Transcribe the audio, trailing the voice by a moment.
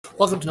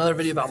Welcome to another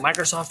video about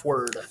Microsoft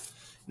Word. In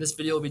this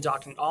video, we'll be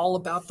talking all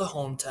about the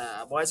Home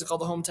tab. Why is it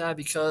called the Home tab?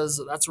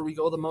 Because that's where we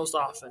go the most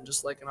often.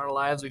 Just like in our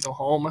lives, we go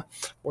home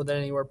more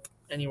than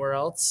anywhere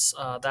else.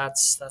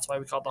 That's why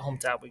we call it the Home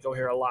tab. We go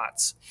here a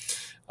lot.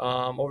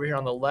 Over here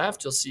on the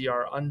left, you'll see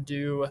our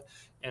undo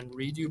and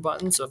redo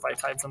button. So if I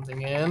type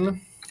something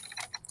in,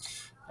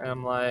 and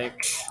I'm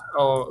like,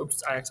 oh,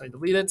 oops, I accidentally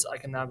deleted it. I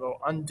can now go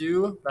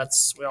undo.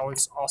 We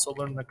always also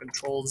learn the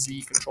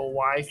Control-Z,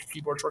 Control-Y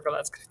keyboard shortcut.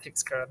 That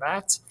takes care of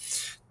that.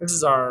 This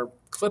is our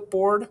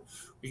clipboard.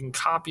 We can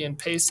copy and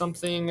paste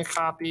something,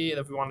 copy. And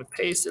if we want to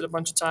paste it a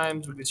bunch of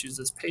times, we just use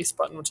this paste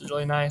button, which is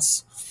really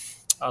nice.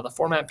 The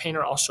format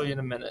painter, I'll show you in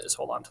a minute. Just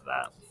hold on to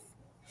that.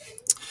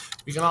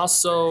 We can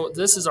also,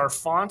 this is our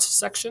font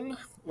section.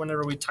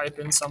 Whenever we type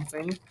in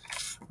something,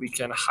 we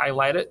can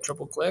highlight it,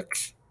 triple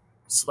click,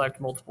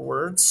 select multiple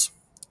words,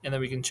 and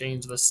then we can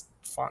change this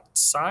font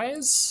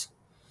size,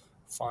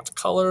 font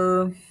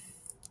color,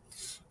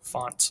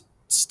 font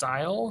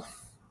style,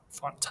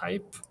 font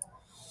type.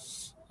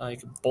 You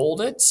can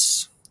bold it,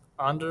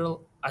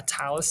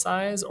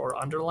 italicize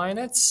or underline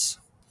it.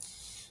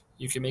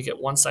 You can make it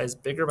one size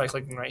bigger by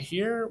clicking right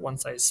here, one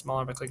size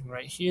smaller by clicking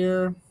right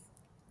here.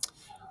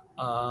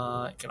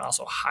 You can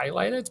also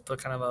highlight it,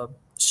 put kind of a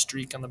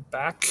streak on the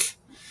back.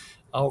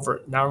 Now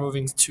we're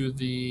moving to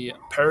the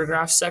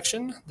paragraph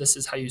section. This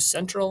is how you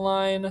center a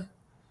line.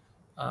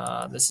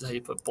 This is how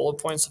you put bullet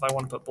points. If I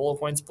want to put bullet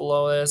points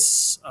below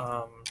this,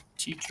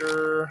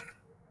 teacher,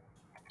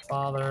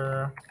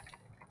 father,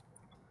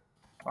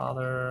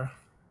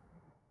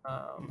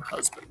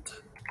 husband.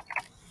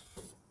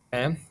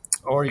 Okay.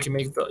 Or you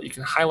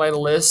can highlight a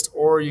list,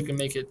 or you can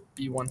make it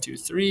be 1, 2,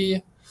 3.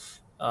 You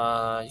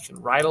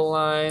can right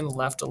align,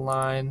 left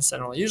align,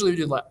 center align. Usually we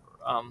do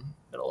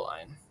middle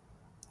align.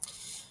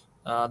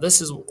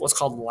 This is what's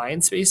called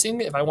line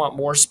spacing. If I want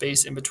more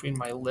space in between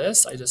my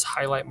lists, I just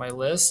highlight my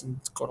list and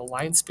go to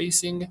line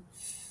spacing,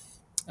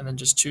 and then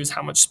just choose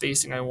how much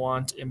spacing I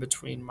want in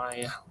between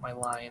my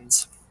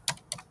lines.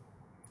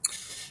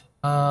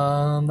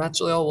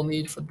 That's really all we'll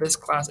need for this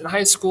class. In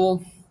high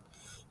school,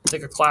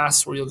 take a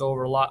class where you'll go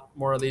over a lot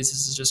more of these.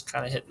 This is just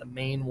kind of hitting the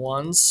main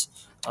ones.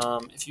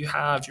 If you're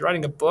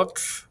writing a book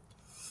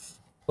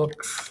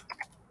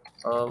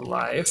of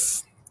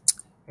life,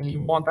 and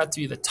you want that to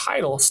be the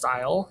title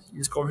style, you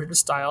just go over here to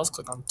styles,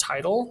 click on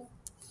title,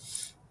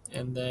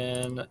 and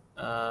then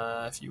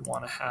if you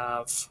want to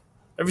have,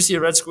 ever see a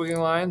red squiggly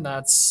line,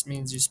 that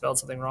means you spelled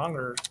something wrong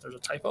or there's a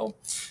typo.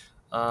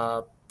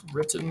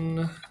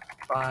 Written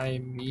by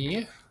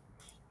me,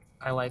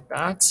 highlight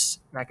that,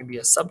 and that can be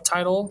a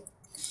subtitle,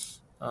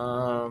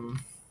 or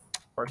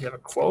if you have a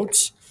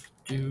quote,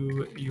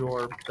 do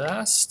your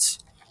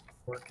best,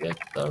 forget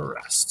the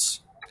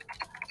rest.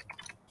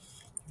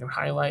 You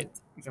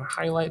can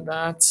highlight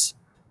that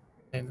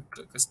and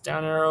click this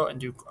down arrow and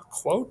do a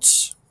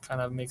quote.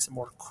 Kind of makes it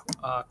more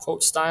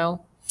quote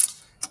style.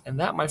 And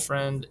that, my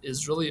friend,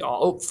 is really all.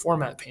 Oh,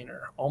 format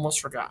painter. Almost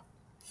forgot.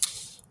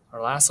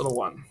 Our last little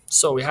one.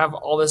 So we have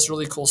all this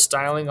really cool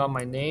styling on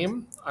my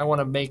name. I want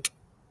to make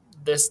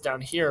this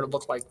down here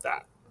look like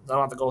that. I don't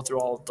have to go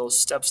through all of those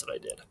steps that I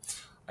did.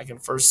 I can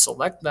first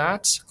select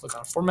that, click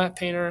on format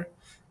painter,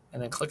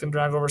 and then click and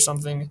drag over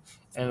something,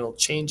 and it'll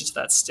change to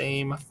that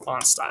same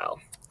font style.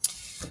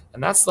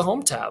 And that's the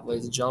Home tab,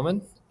 ladies and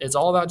gentlemen. It's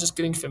all about just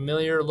getting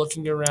familiar,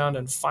 looking around,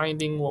 and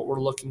finding what we're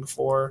looking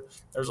for.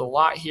 There's a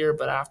lot here,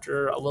 but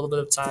after a little bit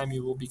of time,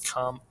 you will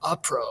become a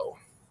pro.